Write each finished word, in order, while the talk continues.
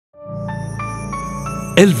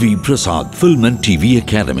L.V.Prasad Film and TV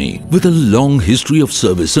Academy, with a long history of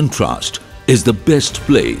service and trust, is the best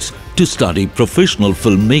place to study professional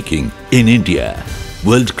filmmaking in India.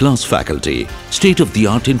 World-class faculty,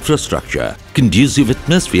 state-of-the-art infrastructure, conducive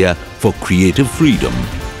atmosphere for creative freedom,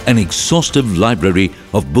 an exhaustive library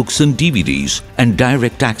of books and DVDs, and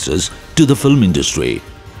direct access to the film industry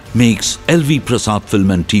makes L.V.Prasad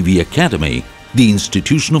Film and TV Academy the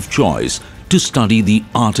institution of choice to study the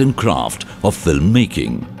art and craft of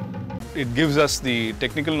filmmaking. It gives us the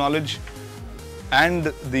technical knowledge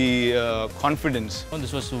and the confidence.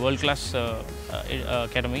 This was a world-class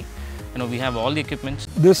academy. We have all the equipments.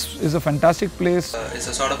 This is a fantastic place. It's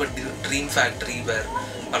a sort of a dream factory where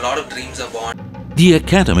a lot of dreams are born. The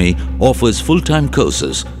Academy offers full-time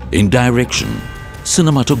courses in direction,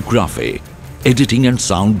 cinematography, editing and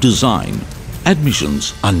sound design.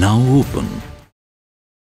 Admissions are now open.